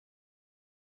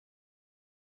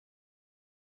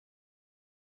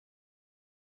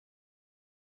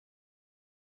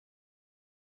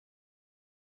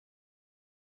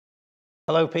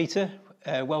Hello, Peter.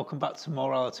 Welcome back to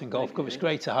Moor Allerton Golf Club. It's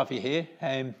great to have you here.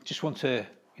 Just want to,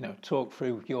 talk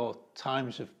through your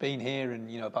times of being here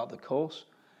and, about the course.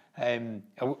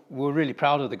 We're really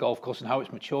proud of the golf course and how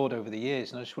it's matured over the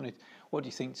years. And I just wanted, what do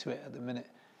you think to it at the minute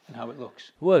and how it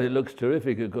looks? Well, it looks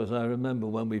terrific because I remember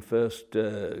when we first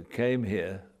came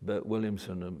here, Bert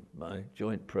Williamson and my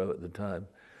joint pro at the time,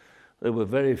 there were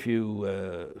very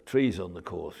few trees on the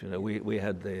course. We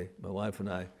had my wife and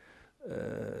I,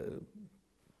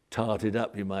 tarted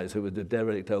up, you might say, with the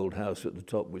derelict old house at the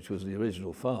top, which was the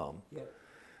original farm. Yeah.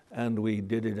 And we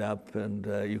did it up, and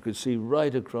you could see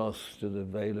right across to the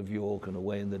Vale of York and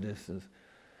away in the distance.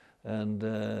 And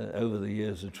over the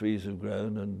years, the trees have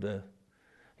grown, and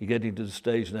you're getting to the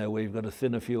stage now where you've got to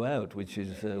thin a few out, which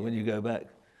is, when you go back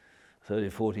 30,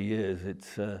 40 years,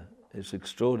 it's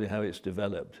extraordinary how it's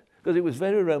developed. Because it was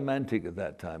very romantic at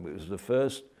that time. It was the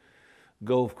first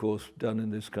golf course done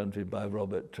in this country by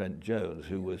Robert Trent Jones,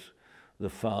 who was the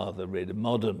father, really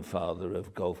modern father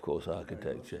of golf course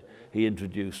architecture. He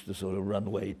introduced the sort of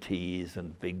runway tees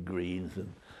and big greens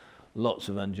and lots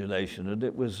of undulation, and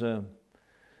it was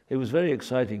very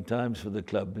exciting times for the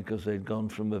club because they'd gone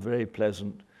from a very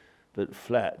pleasant but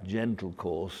flat, gentle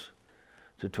course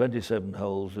to 27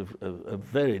 holes of a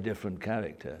very different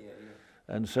character. Yeah,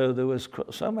 yeah. And so there was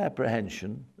some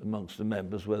apprehension amongst the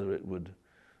members whether it would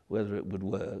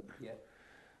work. Yeah.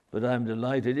 But I'm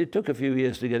delighted. It took a few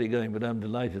years to get it going, but I'm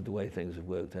delighted the way things have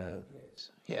worked out.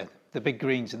 Yes. Yeah, the big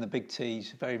greens and the big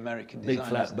tees, very American design. Big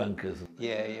flat bunkers.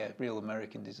 Yeah, real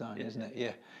American design, isn't it?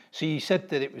 Yeah. So you said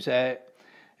that it was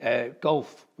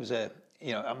golf was at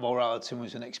Moor Allerton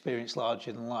was an experience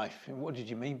larger than life. And what did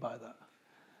you mean by that?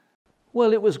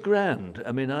 Well, it was grand.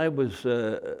 I mean, I was,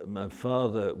 my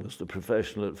father was the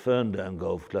professional at Ferndown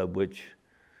Golf Club, which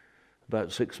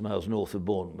about 6 miles north of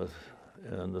Bournemouth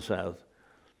in the south.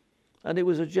 And it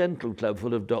was a gentle club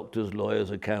full of doctors,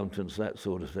 lawyers, accountants, that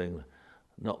sort of thing.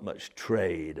 Not much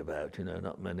trade about,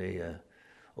 not many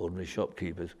ordinary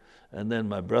shopkeepers. And then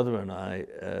my brother and I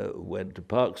went to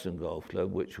Parkston Golf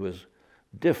Club, which was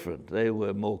different. They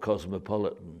were more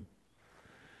cosmopolitan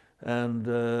and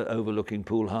overlooking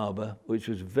Poole Harbour, which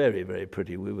was very, very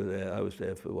pretty. We were there, I was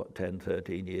there for 10,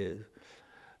 13 years.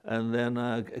 And then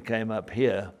I came up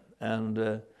here. And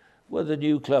the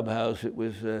new clubhouse, it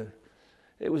was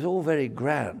all very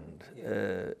grand,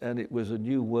 and it was a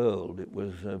new world. It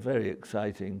was very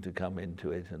exciting to come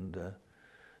into it and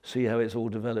see how it's all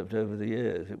developed over the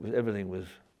years. Everything was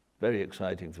very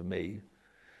exciting for me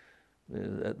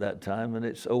at that time, and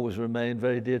it's always remained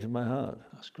very dear to my heart.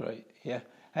 That's great. Yeah.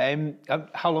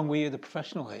 How long were you the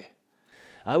professional here?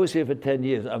 I was here for 10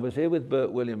 years. I was here with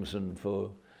Bert Williamson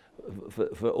for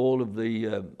all of the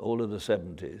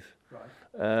 70s.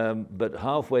 Right. But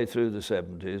halfway through the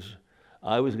 70s,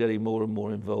 I was getting more and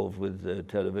more involved with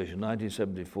television.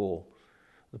 1974,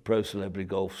 the Pro Celebrity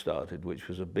Golf started, which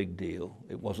was a big deal.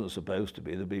 It wasn't supposed to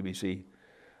be. The BBC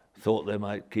thought they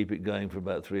might keep it going for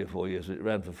about 3 or 4 years. It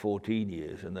ran for 14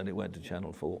 years, and then it went to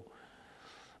Channel 4.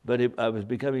 But I was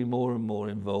becoming more and more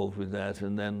involved with that,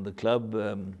 and then the club,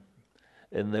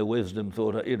 in their wisdom,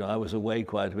 thought, I was away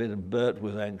quite a bit, and Bert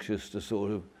was anxious to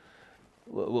sort of,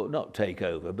 well, not take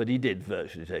over, but he did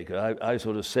virtually take over. I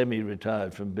sort of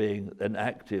semi-retired from being an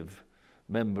active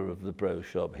member of the pro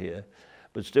shop here,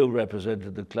 but still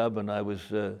represented the club, and I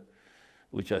was,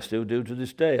 which I still do to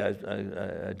this day.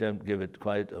 I don't give it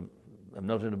quite, I'm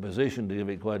not in a position to give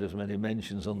it quite as many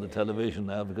mentions on the television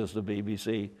now because the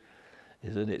BBC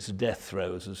is in its death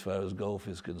throes as far as golf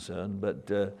is concerned,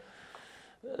 but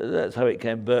that's how it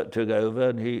came. Bert took over,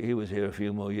 and he was here a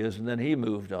few more years, and then he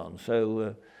moved on.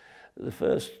 So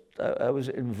I was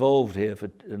involved here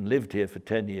and lived here for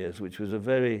 10 years, which was a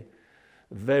very,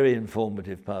 very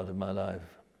informative part of my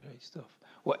life. Great stuff.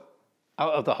 What,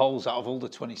 out of all the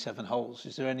 27 holes,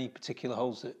 is there any particular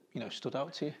holes that stood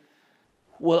out to you?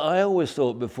 Well, I always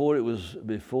thought before it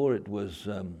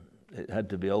had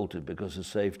to be altered because of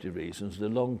safety reasons. The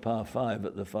long par 5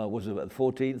 at the far, was it about the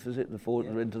 14th, is it? The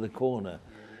 14th into the corner.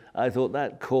 I thought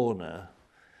that corner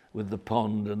with the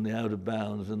pond and the out of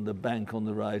bounds and the bank on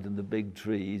the right and the big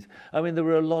trees. I mean, there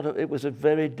were it was a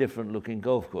very different looking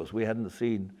golf course. We hadn't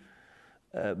seen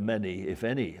many, if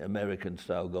any, American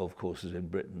style golf courses in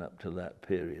Britain up to that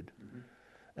period. Mm-hmm.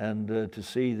 And to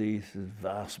see these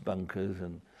vast bunkers,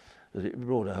 and it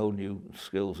brought a whole new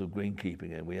skills of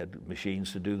greenkeeping in. We had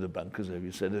machines to do the bunkers, as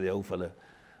you said, the old fella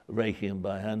raking them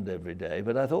by hand every day.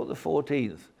 But I thought the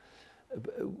 14th,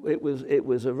 it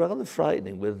was a rather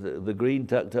frightening with the green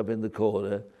tucked up in the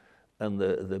corner and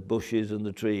the bushes and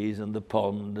the trees and the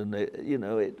pond, and it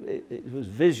was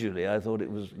visually, I thought it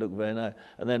looked very nice,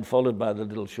 and then followed by the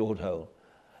little short hole.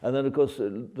 And then, of course,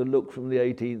 the look from the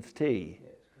 18th tee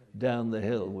down the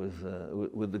hill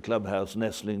with the clubhouse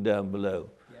nestling down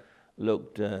below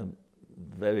looked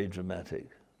very dramatic.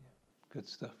 Good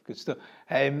stuff, good stuff.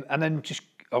 And then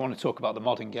I want to talk about the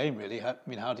modern game, really.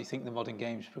 How do you think the modern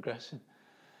game's progressing?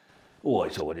 Oh,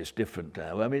 it's different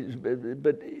now. I mean,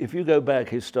 but if you go back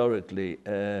historically,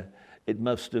 it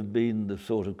must have been the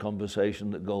sort of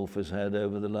conversation that golfers had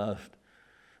over the last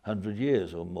 100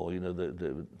 years or more. You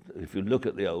know, if you look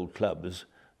at the old clubs,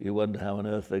 you wonder how on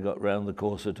earth they got round the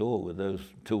course at all with those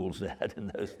tools they had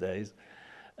in those days.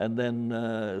 And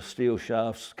then steel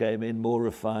shafts came in, more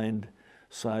refined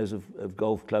size of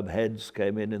golf club heads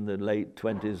came in the late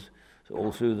 20s,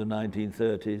 all through the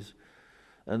 1930s.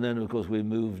 And then, of course, we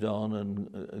moved on,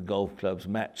 and golf clubs,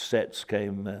 match sets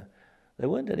came. There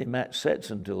weren't any match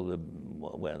sets until the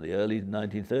early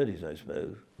 1930s, I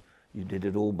suppose. You did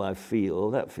it all by feel.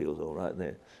 That feels all right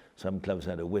there. Some clubs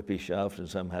had a whippy shaft, and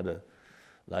some had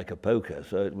like a poker.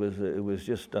 So it was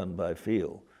just done by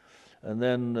feel. And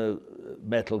then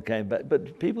metal came back.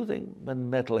 But people think when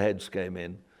metal heads came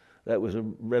in, that was a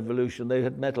revolution. They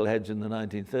had metal heads in the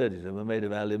 1930s. They were made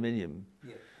of aluminium.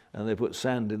 Yeah. And they put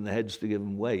sand in the heads to give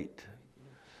them weight.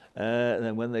 And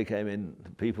then when they came in,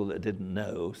 the people that didn't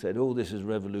know said, oh, this is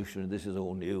revolutionary, this is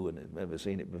all new, and they've never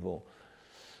seen it before.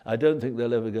 I don't think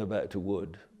they'll ever go back to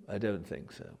wood. I don't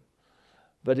think so.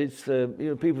 But it's,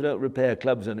 people don't repair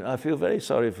clubs anymore. I feel very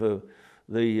sorry for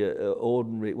the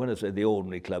ordinary, when I say the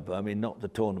ordinary club, I mean not the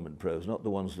tournament pros, not the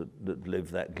ones that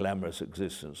live that glamorous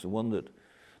existence, the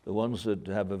ones that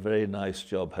have a very nice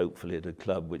job, hopefully, at a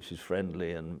club which is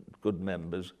friendly and good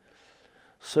members.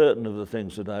 Certain of the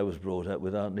things that I was brought up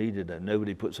with aren't needed. And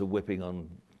nobody puts a whipping on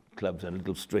clubs and a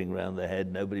little string round the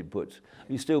head.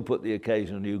 You still put the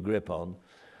occasional new grip on,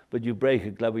 but you break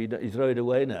a club, you throw it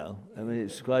away now. I mean,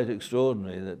 it's quite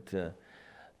extraordinary that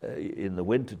in the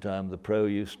wintertime, the pro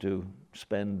used to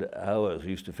spend hours,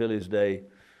 used to fill his day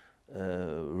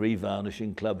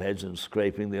revarnishing club heads and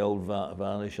scraping the old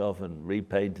varnish off and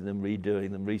repainting them, redoing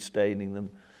them, restaining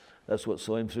them. That's what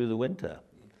saw him through the winter.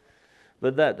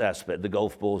 But that aspect, the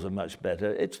golf balls are much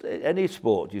better. It's any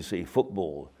sport, you see,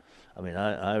 football. I mean,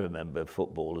 I remember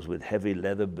footballers with heavy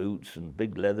leather boots and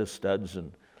big leather studs,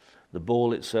 and the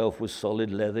ball itself was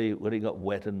solid leather. When it got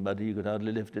wet and muddy, you could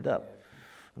hardly lift it up.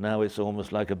 Now it's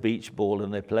almost like a beach ball,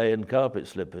 and they play in carpet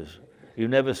slippers. You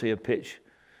never see a pitch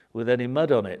with any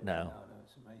mud on it now.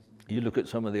 You look at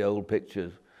some of the old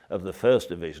pictures of the First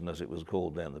Division, as it was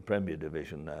called then, the Premier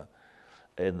Division now,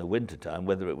 in the wintertime,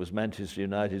 whether it was Manchester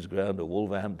United's ground or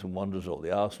Wolverhampton Wanderers or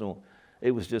the Arsenal,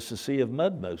 it was just a sea of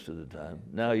mud most of the time.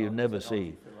 Now you never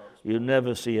see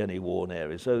any worn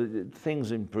areas. So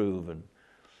things improve, and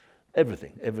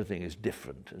everything is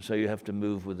different. And so you have to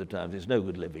move with the times. It's no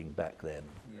good living back then.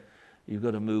 Yeah. You've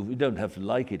got to move. You don't have to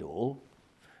like it all,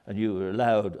 and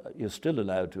you're still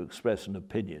allowed to express an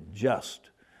opinion.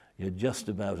 You're just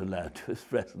about allowed to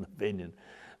express an opinion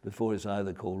before it's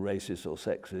either called racist or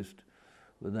sexist.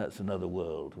 But that's another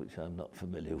world which I'm not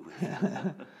familiar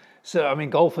with. So, I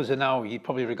mean, golfers are now, you'd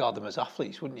probably regard them as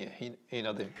athletes, wouldn't you?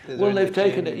 They've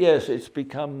taken it, yes, it's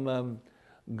become,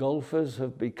 golfers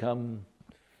have become,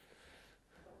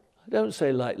 I don't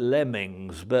say like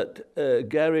lemmings, but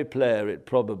Gary Player, it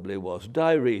probably was.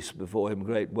 Di Rees, before him,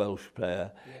 great Welsh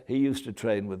player, he used to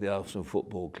train with the Arsenal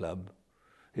Football Club.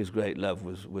 His great love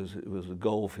was the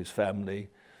golf, his family,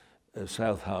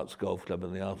 South Hearts Golf Club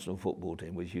and the Arsenal football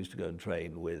team, which he used to go and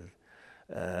train with.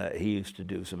 He used to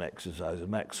do some exercises,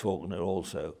 Max Faulkner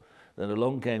also. Then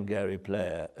along came Gary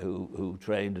Player, who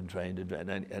trained and trained and trained,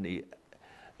 and he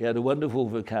had a wonderful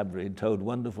vocabulary and told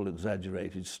wonderful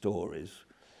exaggerated stories.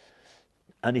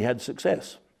 And he had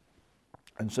success.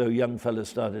 And so young fellas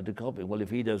started to copy. Well,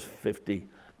 if he does 50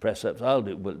 press-ups, I'll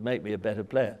do it. Will it make me a better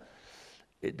player?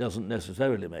 It doesn't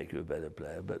necessarily make you a better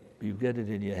player, but you get it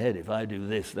in your head. If I do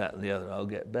this, that, and the other, I'll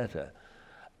get better.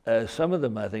 Some of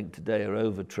them, I think, today are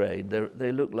overtrained.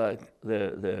 They look like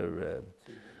they're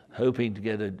hoping to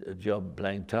get a job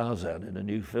playing Tarzan in a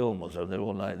new film or something. They're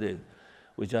all like this,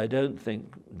 which I don't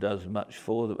think does much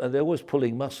for them. And they're always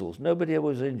pulling muscles. Nobody ever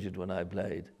was injured when I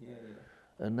played. Yeah.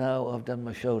 And now I've done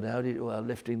my shoulder. How do you do? Well,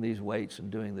 lifting these weights and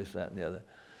doing this, that, and the other.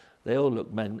 They all look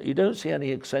you don't see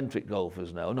any eccentric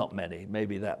golfers now, not many,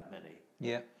 maybe that many.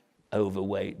 Yeah.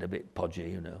 Overweight and a bit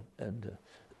podgy, and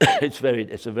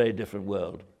it's a very different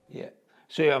world. Yeah.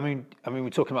 So I mean,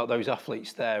 we're talking about those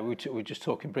athletes there. We're just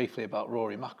talking briefly about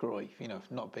Rory McIlroy.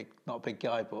 Not a big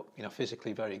guy, but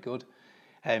physically very good.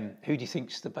 Who do you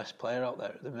think's the best player out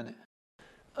there at the minute?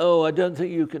 Oh, I don't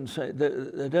think you can say.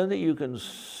 I don't think you can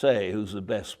say who's the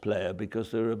best player, because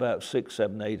there are about 6,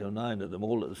 7, 8, or 9 of them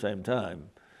all at the same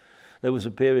time. There was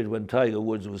a period when Tiger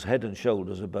Woods was head and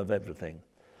shoulders above everything.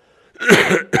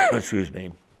 Excuse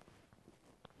me.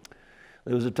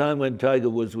 There was a time when Tiger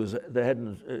Woods was the head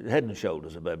and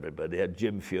shoulders above everybody. He had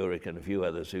Jim Furyk and a few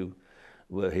others who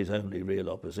were his only real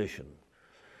opposition.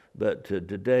 But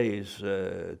today's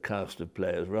cast of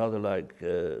players, rather like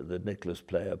the Nicklaus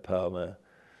player, Palmer,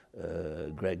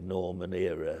 Greg Norman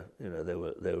era, you know,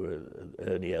 there were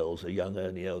Ernie Els, a young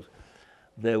Ernie Els.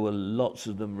 There were lots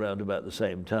of them round about the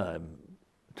same time.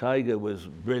 Tiger was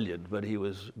brilliant, but he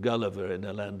was Gulliver in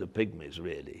a land of pygmies,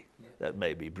 really. Yeah. That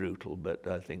may be brutal, but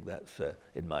I think that's,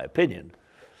 in my opinion,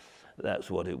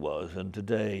 that's what it was. And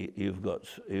today you've got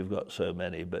so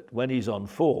many. But when he's on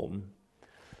form,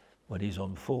 I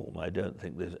don't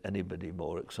think there's anybody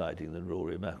more exciting than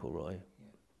Rory McIlroy.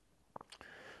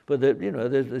 But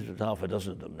there's half a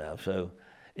dozen of them now, so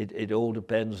it all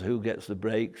depends who gets the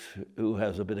breaks, who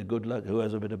has a bit of good luck, who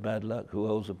has a bit of bad luck, who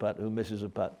holds a putt, who misses a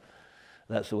putt.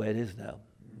 That's the way it is now.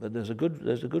 But there's a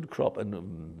good crop,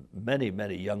 and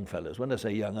many young fellas. When I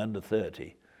say young, under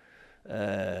 30,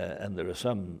 and there are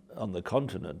some on the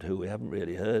continent who we haven't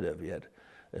really heard of yet.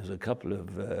 There's a couple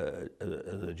of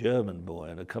a German boy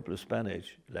and a couple of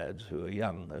Spanish lads who are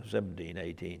young, 17,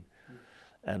 18.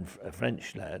 And a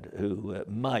French lad who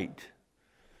might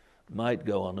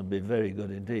go on and be very good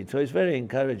indeed. So it's very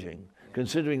encouraging,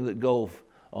 considering that golf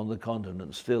on the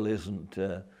continent still isn't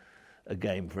a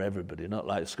game for everybody, not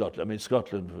like Scotland. I mean,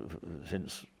 Scotland,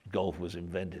 since golf was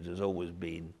invented, has always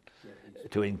been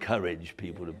to encourage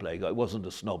people to play golf. It wasn't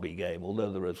a snobby game,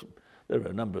 although there are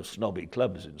a number of snobby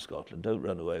clubs in Scotland. Don't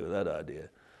run away with that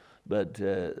idea. But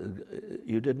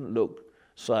you didn't look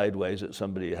sideways at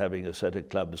somebody having a set of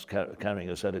clubs, carrying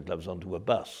a set of clubs onto a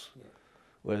bus. Yeah.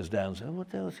 Whereas down say,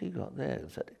 what else he got there?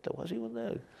 What's he got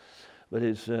there? But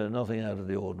it's nothing out of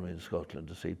the ordinary in Scotland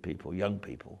to see people, young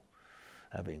people,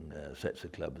 having sets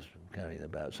of clubs carrying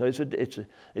about. So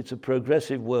it's a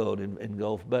progressive world in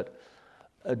golf, but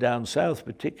down south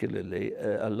particularly,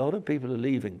 a lot of people are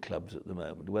leaving clubs at the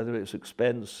moment, whether it's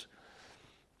expense,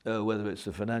 whether it's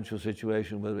the financial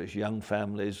situation, whether it's young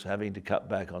families having to cut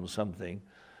back on something.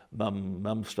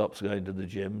 Mum stops going to the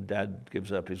gym, Dad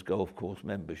gives up his golf course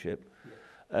membership.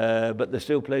 But they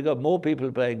still play golf. More people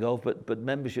are playing golf, but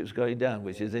membership's going down,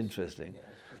 which is interesting.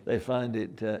 They find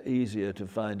it easier to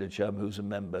find a chum who's a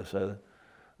member, so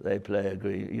they play a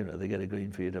green, they get a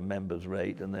green fee at a member's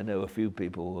rate, and they know a few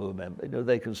people who are members.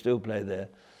 They can still play their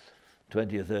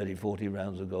 20 or 30, 40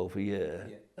 rounds of golf a year,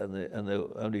 and they're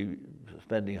only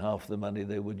spending half the money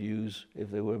they would use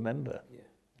if they were a member.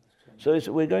 So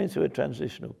we're going through a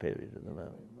transitional period at the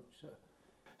moment.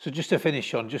 So just to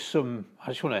finish on,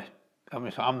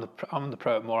 I'm the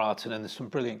pro at Moor Allerton, and there's some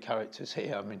brilliant characters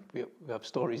here. I mean, we have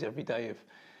stories every day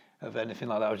of anything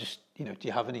like that. I was just, do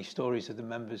you have any stories of the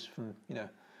members from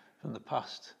the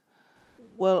past?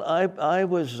 Well, I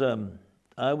was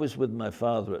with my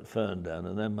father at Ferndown,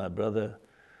 and then my brother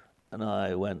and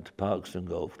I went to Parkston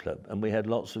Golf Club, and we had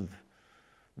lots of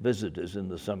visitors in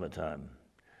the summertime.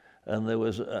 And there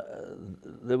was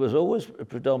always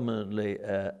predominantly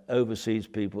overseas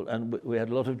people, and we had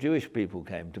a lot of Jewish people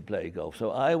came to play golf.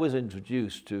 So I was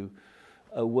introduced to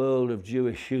a world of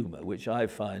Jewish humour, which I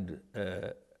find,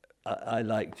 I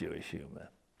like Jewish humour.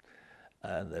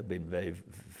 And there have been very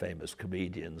famous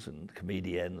comedians and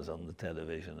comediennes on the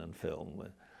television and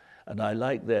film. And I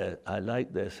like their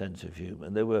sense of humour.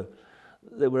 And there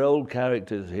were old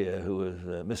characters here who was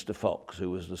Mr. Fox, who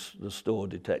was the store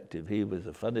detective. He was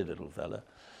a funny little fella.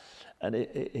 And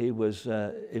he was,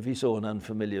 if he saw an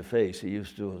unfamiliar face, he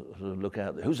used to sort of look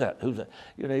out there. Who's that? Who's that?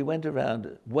 He went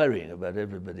around worrying about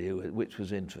everybody, which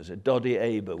was interesting. Doddy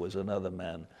Aber was another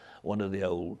man, one of the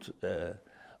old-time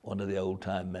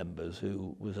members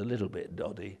who was a little bit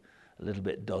doddy, a little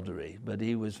bit doddery, but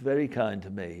he was very kind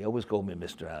to me. He always called me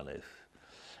Mr. Alliss.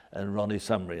 And Ronnie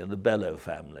Summery and the Bellow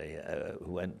family,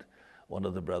 one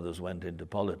of the brothers went into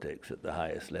politics at the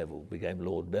highest level, became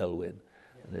Lord Belwyn,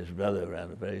 and his brother ran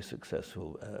a very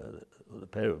successful, the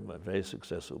pair of them, a very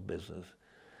successful business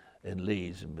in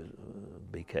Leeds, and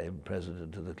became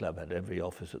president of the club, had every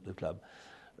office at the club.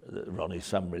 Ronnie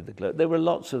Summery, the club. There were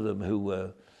lots of them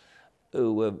who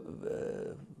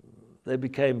they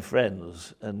became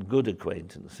friends and good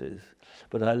acquaintances,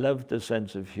 but I loved the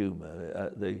sense of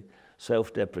humour, the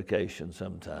self-deprecation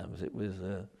sometimes. It was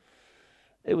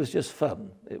just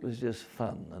fun. It was just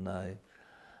fun, and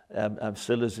I'm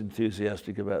still as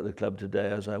enthusiastic about the club today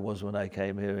as I was when I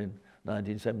came here in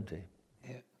 1970.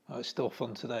 Yeah, it's still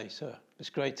fun today, so it's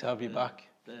great to have you back.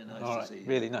 Very nice All to right, see you.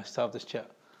 Really nice to have this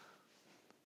chat.